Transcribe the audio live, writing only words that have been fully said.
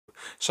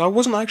So I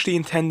wasn't actually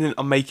intending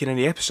on making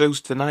any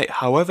episodes tonight,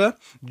 however,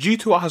 due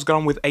to what has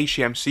gone on with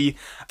Hcmc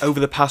over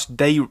the past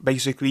day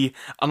basically,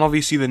 and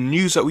obviously the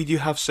news that we do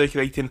have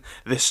circulating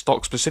this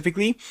stock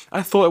specifically,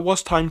 I thought it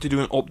was time to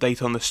do an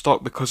update on the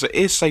stock because it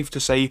is safe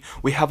to say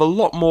we have a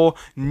lot more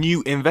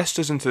new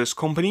investors into this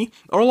company,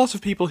 or a lot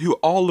of people who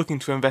are looking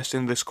to invest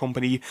in this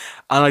company,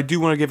 and I do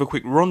want to give a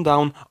quick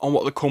rundown on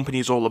what the company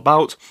is all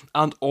about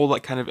and all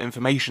that kind of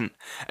information.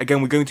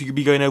 Again, we're going to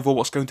be going over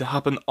what's going to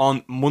happen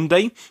on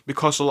Monday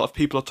because a lot of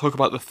people are talking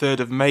about the 3rd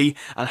of May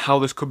and how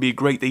this could be a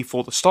great day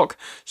for the stock.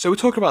 So we're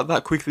talking about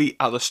that quickly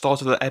at the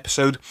start of the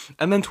episode,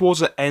 and then towards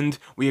the end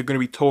we are going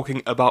to be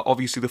talking about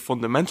obviously the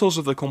fundamentals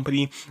of the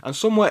company, and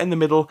somewhere in the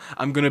middle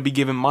I'm going to be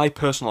giving my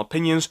personal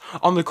opinions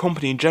on the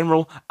company in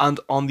general and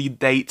on the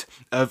date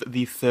of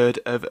the 3rd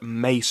of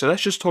May. So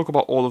let's just talk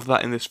about all of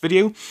that in this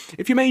video.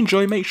 If you may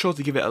enjoy, make sure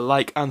to give it a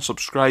like and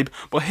subscribe,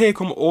 but here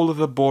come all of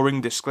the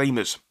boring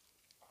disclaimers.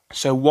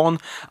 So 1,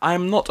 I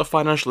am not a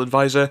financial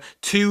advisor.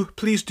 2,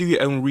 please do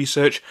your own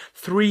research.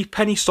 3,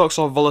 penny stocks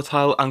are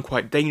volatile and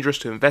quite dangerous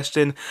to invest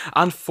in.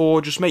 And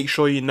 4, just make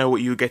sure you know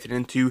what you're getting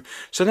into.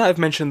 So now I've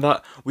mentioned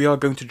that, we are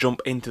going to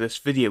jump into this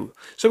video.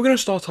 So we're going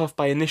to start off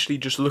by initially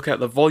just looking at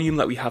the volume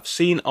that we have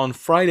seen on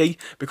Friday,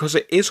 because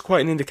it is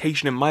quite an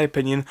indication in my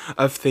opinion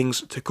of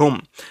things to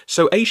come.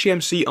 So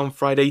Hcmc on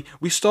Friday,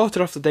 we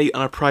started off the day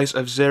on a price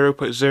of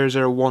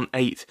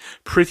 0.0018.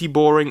 Pretty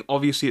boring.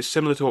 Obviously it's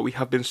similar to what we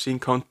have been seeing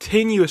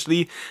continuously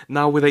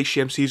now with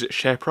Hcmc's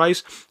share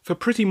price for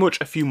pretty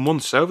much a few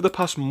months. So over the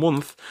past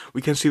month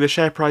we can see the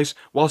share price,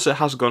 whilst it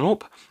has gone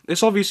up,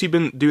 it's obviously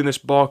been doing this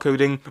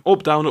barcoding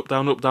up down up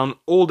down up down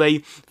all day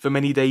for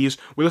many days,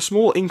 with a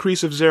small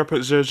increase of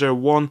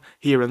 0.001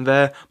 here and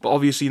there, but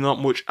obviously not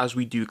much as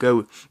we do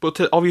go. But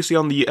obviously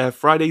on the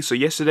Friday, so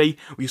yesterday,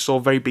 we saw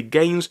very big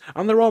gains,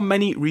 and there are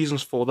many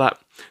reasons for that.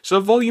 So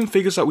the volume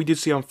figures that we did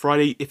see on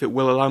Friday, if it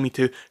will allow me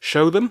to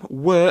show them,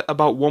 were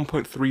about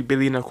 1.3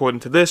 billion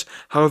according to this.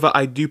 However,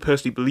 I do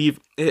personally believe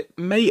it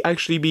may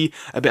actually be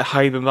a bit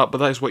higher than that, but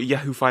that is what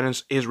Yahoo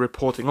Finance is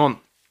reporting on.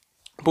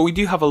 But we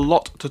do have a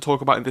lot to talk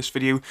about in this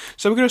video,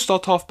 so we're going to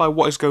start off by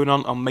what is going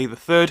on May the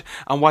 3rd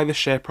and why the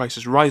share price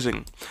is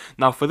rising.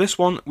 Now for this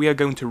one, we are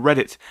going to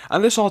Reddit,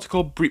 and this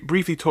article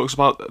briefly talks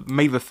about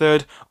May the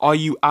 3rd, are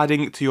you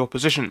adding to your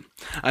position?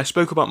 I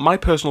spoke about my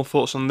personal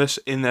thoughts on this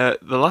in the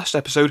last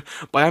episode,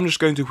 but I'm just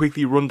going to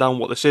quickly run down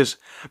what this is.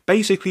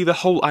 Basically, the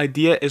whole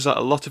idea is that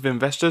a lot of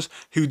investors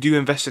who do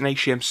invest in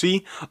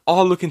Hcmc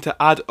are looking to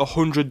add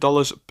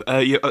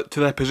 $100 to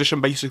their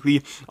position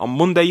basically on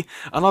Monday,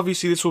 and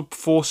obviously this will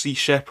force the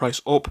share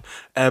price up,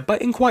 but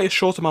in quite a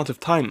short amount of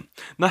time.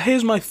 Now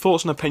here's my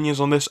thoughts and opinions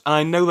on this, and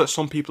I know that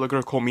some people are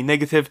going to call me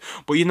negative,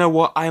 but you know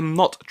what, I am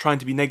not trying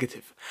to be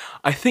negative.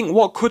 I think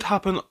what could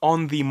happen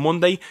on the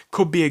Monday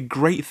could be a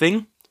great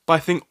thing, but I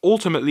think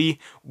ultimately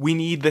we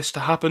need this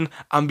to happen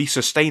and be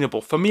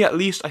sustainable. For me at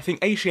least, I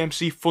think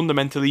Hcmc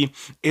fundamentally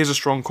is a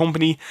strong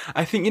company.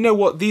 I think, you know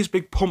what, these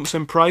big pumps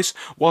in price,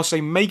 whilst they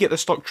may get the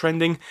stock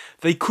trending,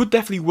 they could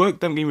definitely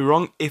work, don't get me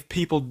wrong, if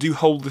people do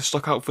hold the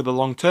stock out for the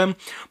long term.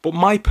 But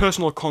my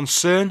personal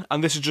concern,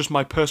 and this is just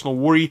my personal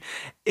worry,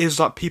 is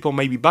that people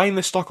may be buying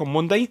this stock on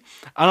Monday,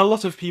 and a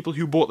lot of people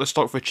who bought the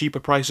stock for cheaper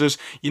prices,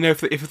 you know,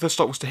 if the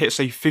stock was to hit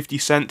say 50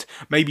 cents,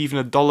 maybe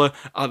even $1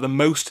 at the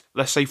most,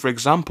 let's say for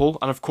example,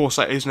 and of course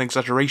that is an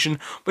exaggeration,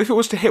 but if it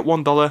was to hit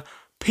 $1,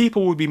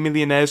 people would be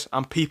millionaires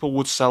and people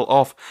would sell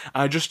off,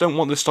 and I just don't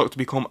want the stock to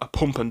become a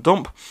pump and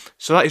dump.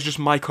 So that is just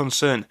my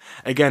concern.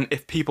 Again,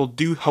 if people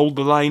do hold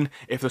the line,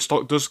 if the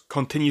stock does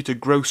continue to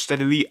grow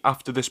steadily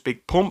after this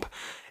big pump,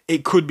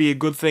 it could be a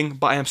good thing,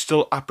 but I am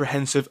still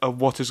apprehensive of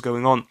what is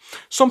going on.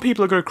 Some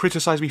people are going to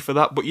criticise me for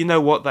that, but you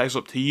know what, that is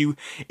up to you.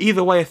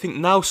 Either way, I think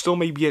now still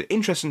may be an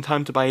interesting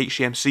time to buy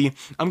Hcmc.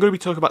 I'm going to be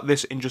talking about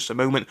this in just a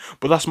moment,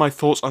 but that's my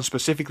thoughts on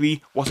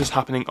specifically what is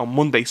happening on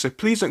Monday. So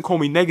please don't call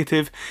me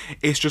negative,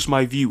 it's just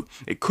my view.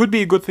 It could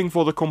be a good thing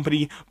for the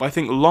company, but I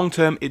think long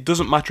term, it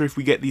doesn't matter if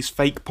we get these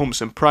fake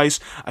pumps in price.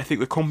 I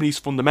think the company's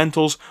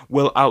fundamentals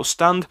will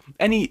outstand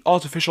any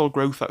artificial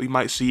growth that we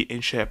might see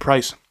in share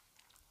price.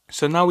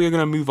 So now we are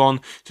going to move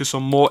on to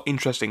some more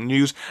interesting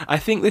news. I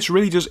think this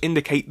really does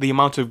indicate the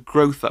amount of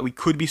growth that we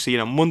could be seeing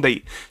on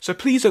Monday. So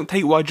please don't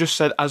take what I just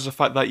said as the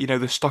fact that, you know,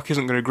 the stock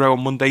isn't going to grow on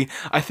Monday.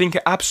 I think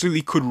it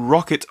absolutely could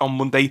rocket on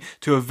Monday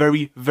to a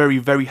very, very,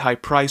 very high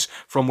price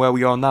from where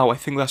we are now. I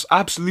think that's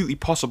absolutely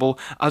possible,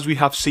 as we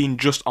have seen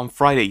just on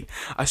Friday.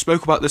 I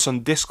spoke about this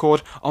on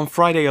Discord. On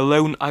Friday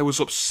alone, I was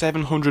up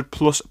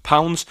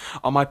 £700+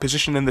 on my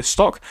position in this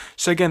stock.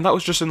 So again, that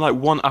was just in like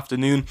one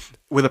afternoon,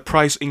 with a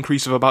price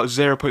increase of about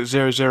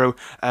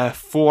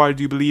 0.004, I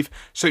do believe.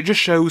 So it just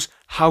shows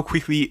how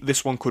quickly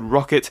this one could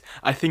rocket.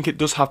 I think it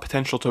does have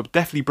potential to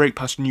definitely break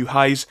past new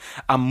highs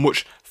and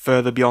much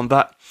further beyond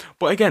that.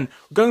 But again,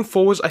 going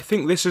forwards, I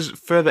think this is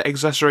further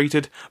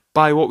exacerbated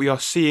by what we are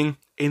seeing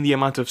in the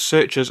amount of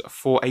searches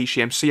for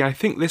Hcmc, and I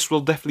think this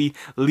will definitely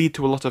lead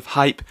to a lot of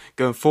hype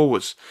going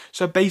forwards.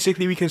 So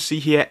basically we can see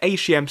here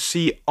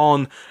Hcmc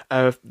on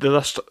the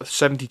last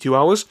 72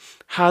 hours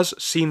has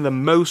seen the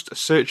most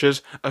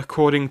searches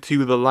according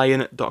to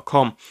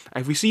thelion.com.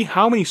 And if we see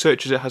how many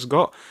searches it has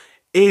got,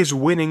 it is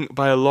winning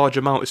by a large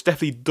amount. It's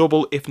definitely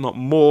double, if not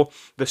more,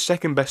 the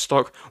second best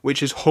stock,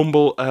 which is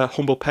Humble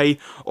Pay,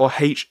 or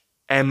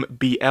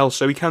HMBL.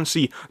 So we can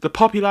see the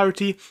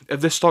popularity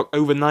of this stock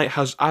overnight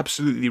has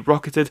absolutely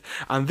rocketed,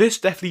 and this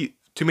definitely,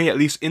 to me at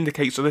least,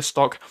 indicates that this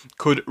stock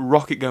could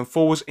rocket going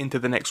forwards into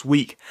the next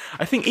week.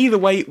 I think either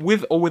way,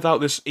 with or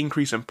without this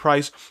increase in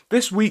price,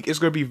 this week is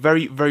going to be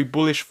very, very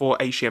bullish for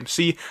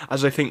Hcmc,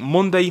 as I think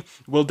Monday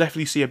will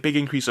definitely see a big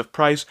increase of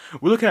price.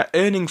 We're looking at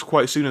earnings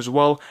quite soon as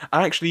well,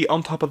 and actually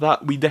on top of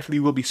that, we definitely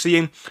will be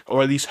seeing,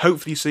 or at least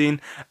hopefully seeing,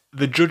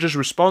 the judge's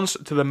response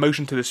to the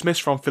motion to dismiss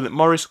from Philip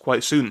Morris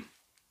quite soon.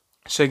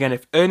 So again,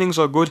 if earnings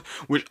are good,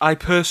 which I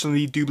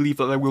personally do believe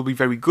that they will be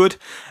very good,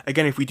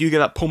 again, if we do get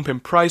that pump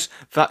in price,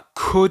 that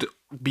could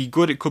be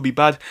good, it could be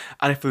bad,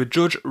 and if the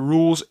judge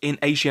rules in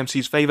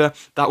Hcmc's favour,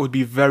 that would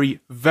be very,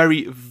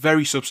 very,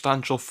 very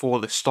substantial for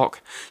the stock.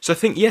 So I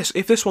think, yes,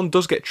 if this one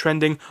does get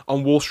trending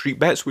on Wall Street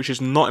Bets, which is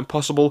not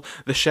impossible,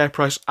 the share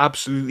price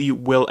absolutely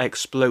will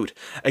explode.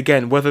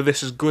 Again, whether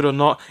this is good or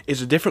not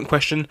is a different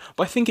question,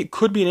 but I think it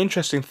could be an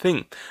interesting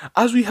thing.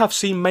 As we have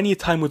seen many a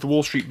time with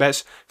Wall Street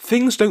Bets,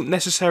 things don't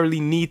necessarily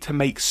need to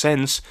make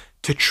sense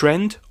to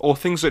trend, or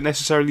things that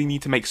necessarily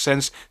need to make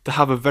sense to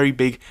have a very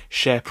big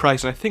share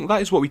price, and I think that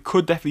is what we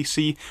could definitely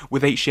see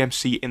with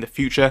Hcmc in the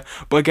future.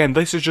 But again,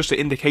 this is just an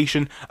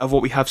indication of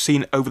what we have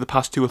seen over the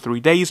past 2 or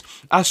 3 days,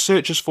 as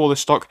searches for the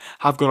stock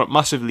have gone up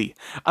massively.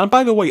 And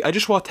by the way, I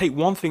just want to take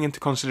one thing into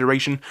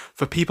consideration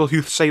for people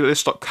who say that this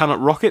stock cannot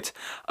rocket.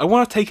 I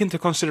want to take into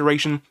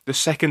consideration the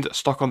second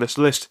stock on this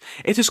list.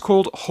 It is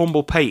called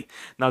Humble Pay.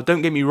 Now,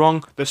 don't get me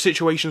wrong, the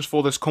situations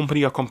for this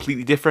company are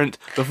completely different,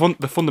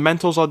 the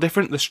fundamentals are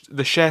different,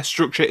 the share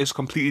structure is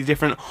completely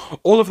different.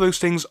 All of those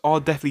things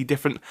are definitely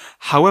different.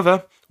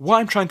 However, what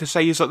I'm trying to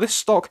say is that this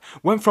stock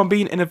went from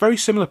being in a very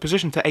similar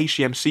position to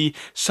Hcmc,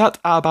 sat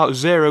at about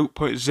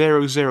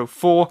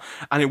 0.004,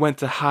 and it went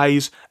to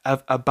highs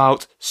of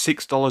about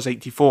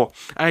 $6.84.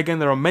 And again,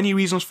 there are many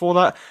reasons for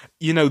that,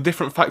 you know,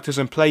 different factors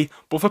in play,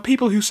 but for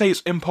people who say it's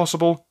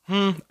impossible,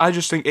 I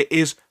just think it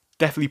is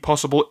definitely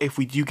possible if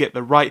we do get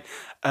the right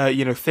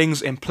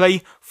things in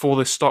play for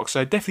this stock. So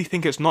I definitely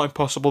think it's not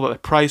impossible that the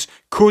price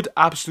could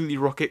absolutely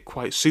rocket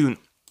quite soon.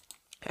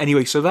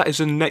 Anyway, so that is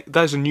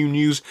a new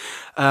news.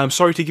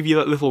 Sorry to give you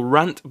that little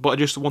rant, but I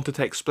just wanted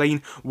to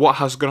explain what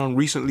has gone on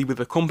recently with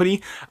the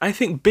company. I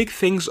think big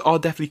things are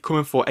definitely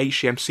coming for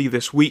Hcmc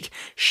this week,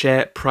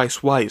 share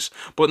price wise.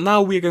 But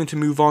now we're going to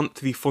move on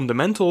to the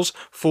fundamentals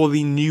for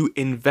the new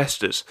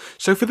investors.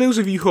 So for those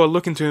of you who are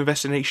looking to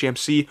invest in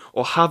Hcmc,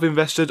 or have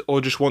invested,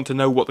 or just want to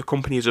know what the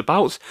company is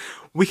about,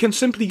 we can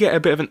simply get a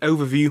bit of an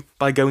overview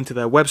by going to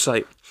their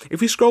website. If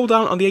we scroll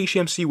down on the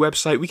Hcmc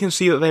website, we can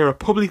see that they are a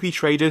publicly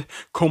traded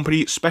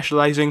company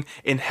specializing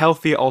in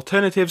healthier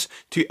alternatives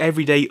to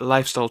everyday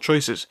lifestyle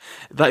choices.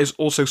 That is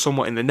also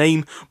somewhat in the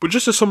name, but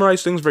just to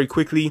summarize things very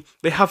quickly,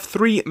 they have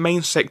 3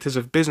 main sectors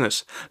of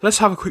business. Let's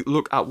have a quick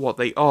look at what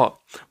they are.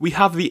 We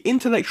have the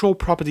intellectual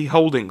property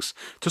holdings.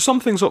 To sum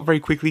things up very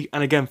quickly,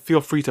 and again,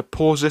 feel free to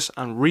pause this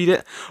and read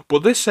it, but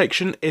this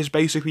section is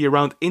basically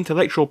around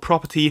intellectual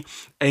property,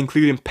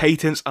 including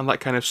patents and that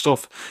kind of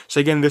stuff.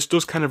 So again, this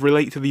does kind of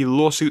relate to the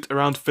lawsuit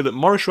around Philip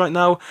Morris right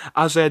now,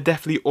 as they're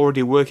definitely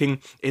already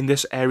working in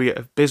this area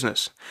of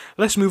business.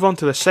 Let's move on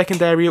to the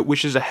second area,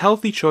 which is a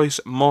healthy choice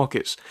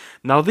markets.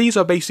 Now, these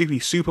are basically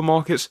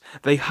supermarkets.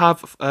 They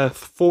have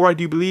 4, I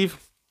do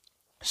believe.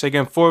 So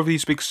again, 4 of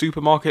these big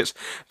supermarkets,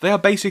 they are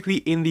basically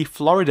in the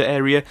Florida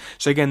area,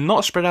 so again,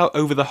 not spread out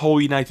over the whole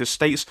United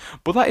States,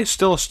 but that is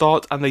still a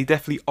start, and they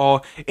definitely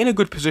are in a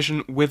good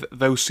position with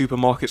those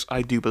supermarkets,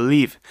 I do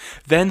believe.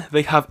 Then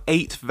they have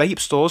 8 vape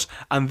stores,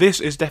 and this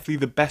is definitely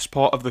the best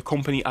part of the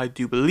company, I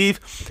do believe,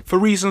 for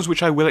reasons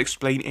which I will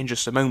explain in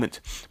just a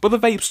moment. But the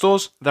vape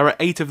stores, there are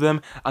 8 of them,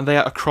 and they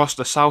are across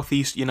the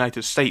southeast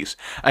United States.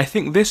 I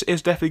think this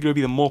is definitely going to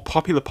be the more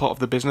popular part of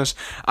the business,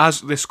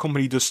 as this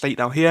company does state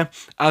down here,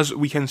 as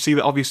we can see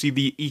that obviously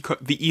the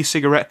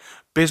e-cigarette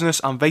business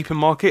and vaping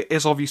market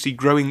is obviously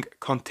growing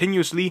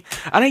continuously,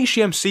 and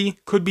Hcmc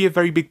could be a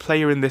very big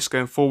player in this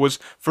going forwards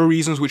for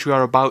reasons which we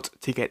are about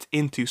to get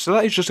into. So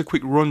that is just a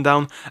quick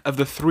rundown of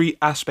the 3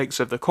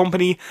 aspects of the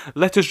company.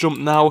 Let us jump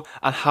now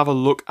and have a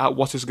look at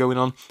what is going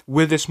on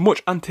with this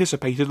much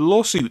anticipated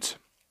lawsuit.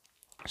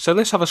 So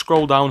let's have a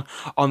scroll down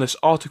on this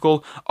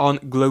article on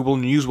Global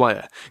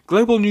Newswire.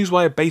 Global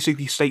Newswire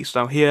basically states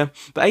down here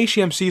that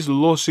Hcmc's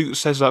lawsuit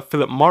says that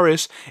Philip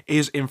Morris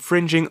is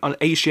infringing on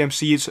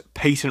Hcmc's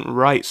patent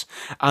rights.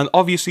 And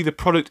obviously the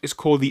product is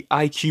called the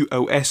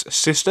IQOS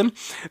system.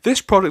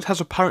 This product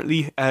has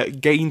apparently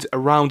gained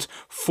around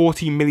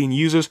 40 million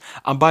users.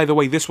 And by the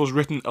way, this was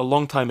written a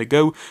long time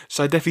ago,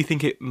 so I definitely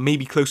think it may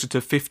be closer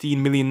to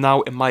 15 million now,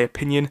 in my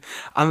opinion.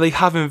 And they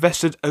have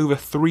invested over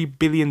 $3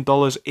 billion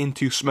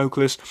into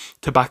smokeless cannabis,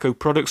 tobacco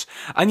products,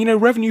 and you know,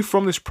 revenue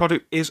from this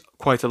product is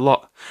quite a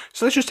lot.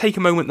 So let's just take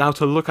a moment now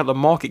to look at the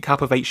market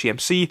cap of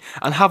Hcmc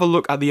and have a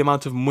look at the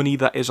amount of money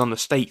that is on the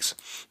stakes.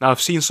 Now,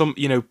 I've seen some,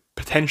 you know,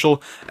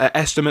 potential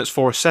estimates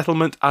for a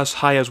settlement as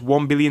high as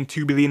 1 billion,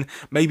 2 billion,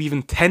 maybe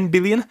even 10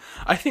 billion.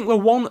 I think the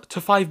 $1 to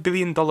 $5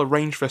 billion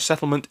range for a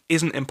settlement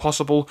isn't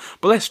impossible,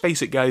 but let's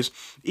face it guys,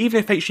 even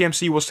if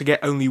Hcmc was to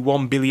get only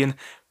 1 billion,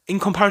 in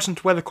comparison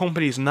to where the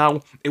company is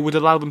now, it would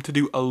allow them to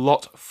do a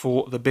lot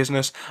for the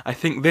business. I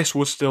think this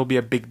would still be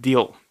a big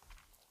deal.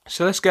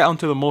 So let's get on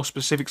to the more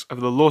specifics of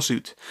the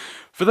lawsuit.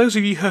 For those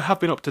of you who have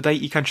been up to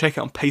date, you can check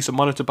it on Pacer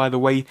Monitor, by the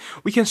way.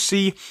 We can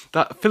see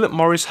that Philip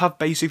Morris have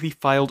basically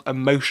filed a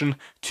motion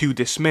to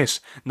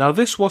dismiss. Now,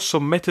 this was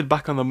submitted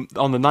back on the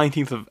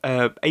 19th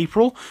of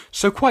April,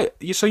 so quite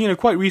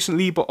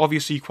recently, but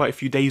obviously quite a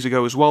few days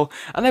ago as well.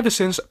 And ever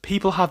since,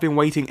 people have been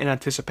waiting in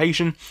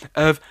anticipation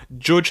of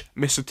Judge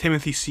Mr.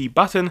 Timothy C.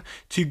 Batten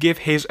to give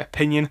his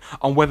opinion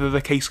on whether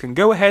the case can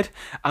go ahead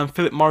and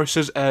Philip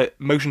Morris's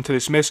motion to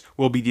dismiss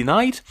will be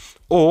denied,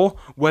 or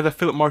whether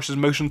Philip Morris's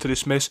motion to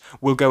dismiss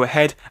will go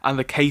ahead and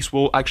the case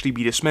will actually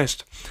be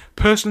dismissed.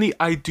 Personally,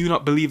 I do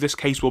not believe this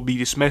case will be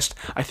dismissed.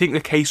 I think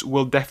the case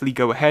will definitely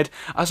go ahead,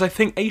 as I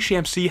think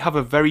Hcmc have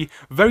a very,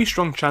 very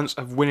strong chance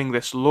of winning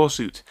this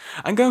lawsuit.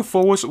 And going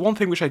forwards, one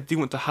thing which I do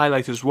want to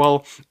highlight as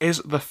well is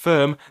the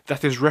firm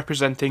that is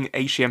representing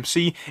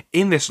Hcmc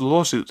in this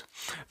lawsuit.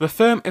 The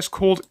firm is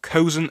called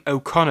Cozen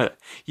O'Connor.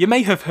 You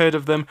may have heard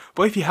of them,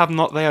 but if you have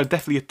not, they are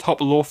definitely a top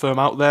law firm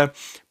out there.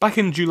 Back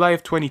in July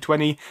of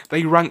 2020,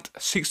 they ranked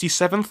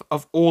 67th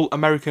of all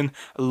American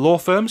law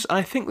firms, and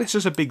I think this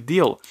is a big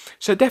deal.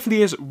 So it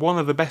definitely is one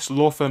of the best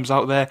law firms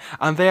out there,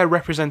 and they are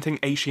representing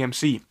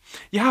Hcmc.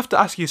 You have to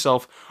ask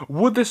yourself,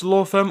 would this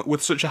law firm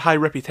with such a high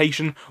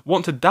reputation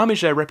want to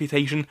damage their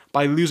reputation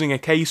by losing a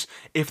case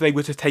if they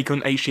were to take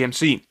on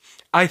Hcmc?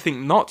 I think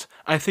not.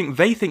 I think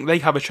they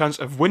have a chance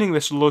of winning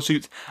this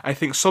lawsuit. I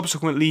think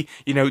subsequently,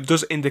 you know, it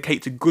does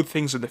indicate to good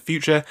things in the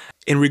future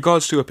in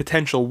regards to a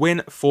potential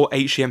win for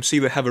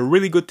Hcmc. They have a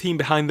really good team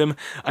behind them.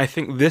 I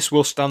think this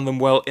will stand them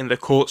well in the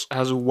courts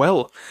as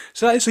well.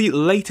 So that is the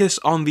latest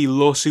on the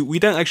lawsuit. We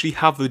don't actually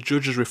have the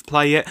judge's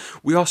reply yet.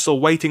 We are still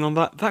waiting on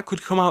that. That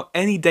could come out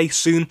any day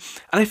soon.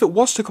 And if it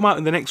was to come out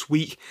in the next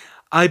week,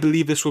 I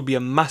believe this will be a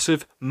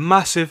massive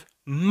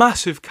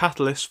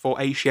catalyst for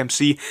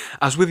Hcmc,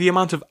 as with the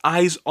amount of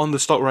eyes on the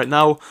stock right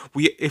now,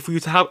 if we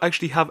were to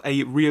actually have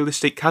a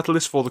realistic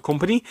catalyst for the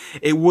company,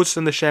 it would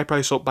send the share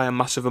price up by a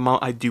massive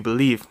amount, I do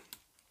believe.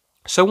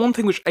 So one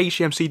thing which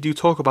Hcmc do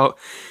talk about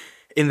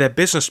in their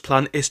business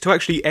plan is to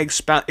actually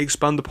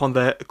expand upon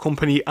their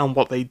company and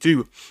what they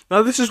do.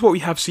 Now, this is what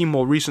we have seen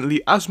more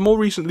recently, as more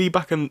recently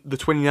back on the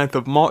 29th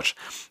of March,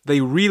 they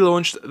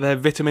relaunched their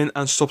vitamin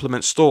and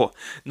supplement store.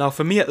 Now,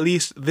 for me at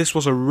least, this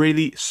was a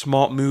really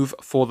smart move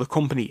for the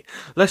company.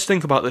 Let's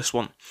think about this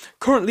one.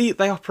 Currently,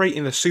 they operate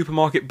in the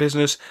supermarket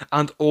business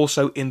and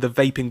also in the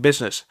vaping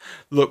business.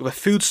 Look, the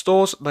food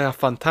stores, they are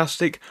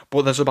fantastic,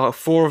 but there's about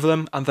 4 of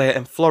them and they are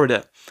in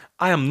Florida.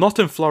 I am not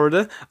in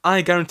Florida.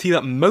 I guarantee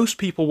that most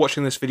people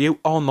watching this video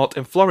are not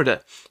in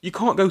Florida. You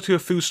can't go to a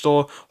food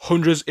store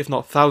hundreds if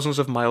not thousands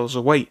of miles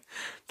away.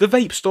 The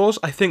vape stores,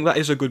 I think that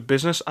is a good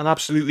business, and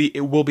absolutely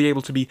it will be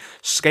able to be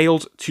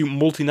scaled to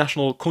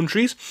multinational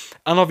countries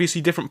and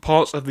obviously different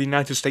parts of the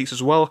United States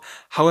as well.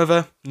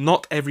 However,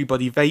 not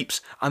everybody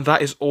vapes, and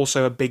that is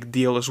also a big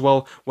deal as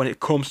well when it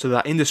comes to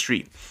that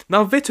industry.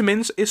 Now,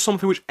 vitamins is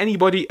something which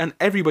anybody and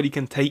everybody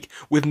can take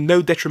with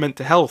no detriment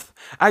to health.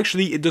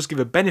 Actually, it does give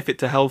a benefit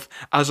to health,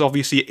 as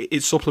obviously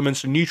it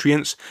supplements the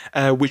nutrients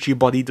which your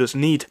body does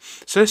need.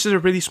 So this is a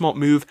really smart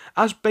move,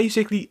 as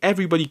basically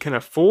everybody can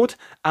afford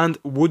and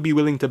would be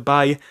willing to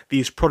buy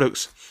these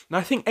products. Now,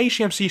 I think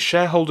Hcmc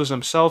shareholders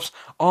themselves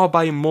are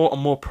buying more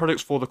and more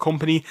products for the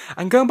company,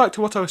 and going back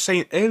to what I was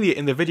saying earlier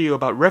in the video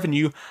about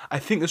revenue, I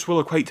think this will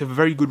equate to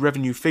very good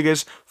revenue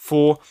figures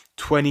for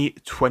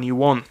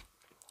 2021.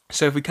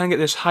 So if we can get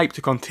this hype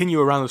to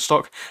continue around the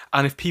stock,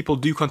 and if people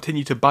do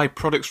continue to buy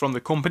products from the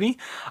company,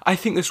 I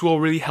think this will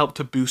really help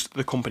to boost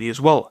the company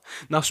as well.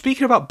 Now,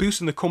 speaking about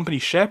boosting the company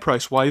share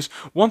price wise,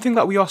 one thing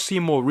that we are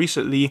seeing more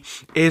recently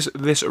is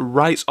this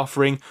rights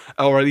offering,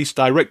 or at least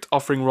direct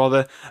offering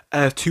rather,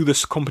 to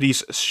this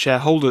company's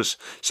shareholders.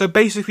 So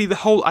basically the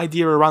whole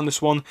idea around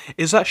this one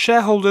is that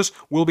shareholders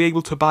will be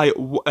able to buy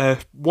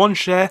 1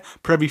 share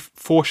per every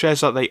 4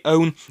 shares that they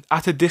own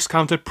at a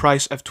discounted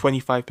price of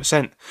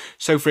 25%.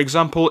 So for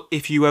example,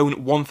 if you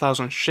own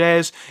 1,000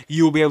 shares,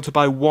 you will be able to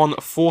buy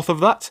 1/4 of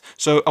that,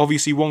 so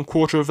obviously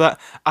 1/4 of that,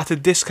 at a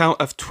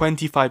discount of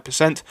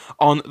 25%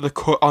 on the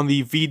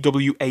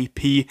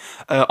VWAP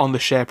on the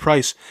share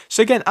price.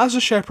 So again, as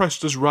the share price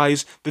does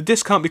rise, the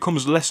discount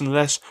becomes less and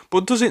less,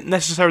 but does it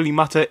necessarily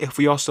matter if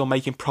we are still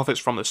making profits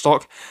from the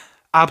stock?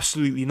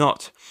 Absolutely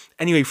not.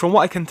 Anyway, from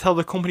what I can tell,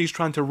 the company is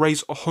trying to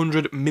raise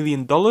 $100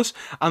 million,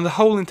 and the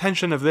whole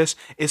intention of this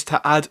is to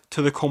add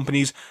to the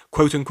company's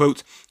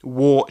quote-unquote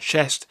war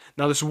chest.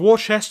 Now, this war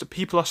chest,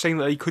 people are saying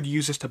that they could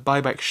use this to buy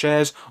back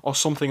shares or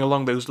something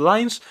along those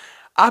lines.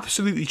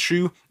 Absolutely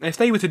true, and if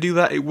they were to do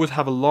that, it would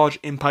have a large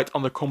impact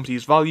on the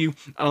company's value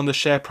and on the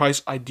share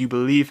price, I do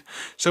believe.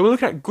 So we're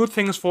looking at good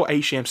things for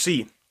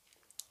Hcmc.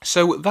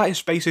 So that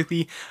is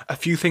basically a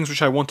few things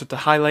which I wanted to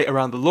highlight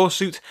around the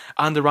lawsuit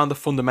and around the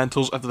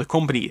fundamentals of the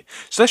company.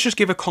 So let's just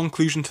give a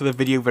conclusion to the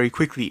video very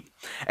quickly.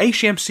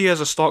 Hcmc as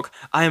a stock,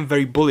 I am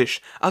very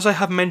bullish. As I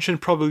have mentioned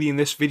probably in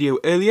this video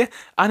earlier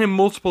and in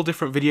multiple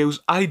different videos,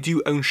 I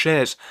do own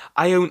shares.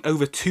 I own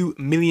over 2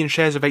 million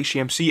shares of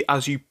Hcmc,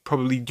 as you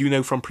probably do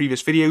know from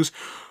previous videos.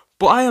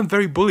 But I am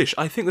very bullish.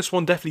 I think this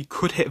one definitely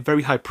could hit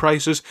very high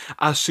prices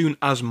as soon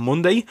as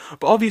Monday.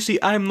 But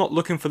obviously, I am not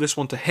looking for this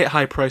one to hit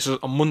high prices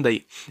on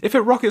Monday. If it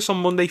rockets on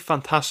Monday,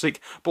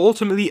 fantastic. But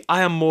ultimately,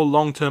 I am more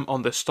long-term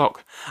on this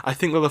stock. I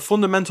think that the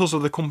fundamentals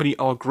of the company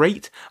are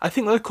great. I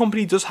think that the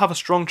company does have a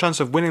strong chance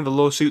of winning the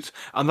lawsuit,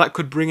 and that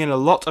could bring in a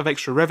lot of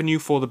extra revenue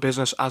for the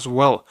business as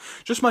well.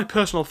 Just my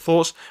personal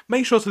thoughts.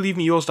 Make sure to leave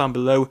me yours down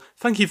below.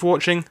 Thank you for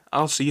watching.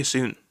 I'll see you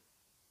soon.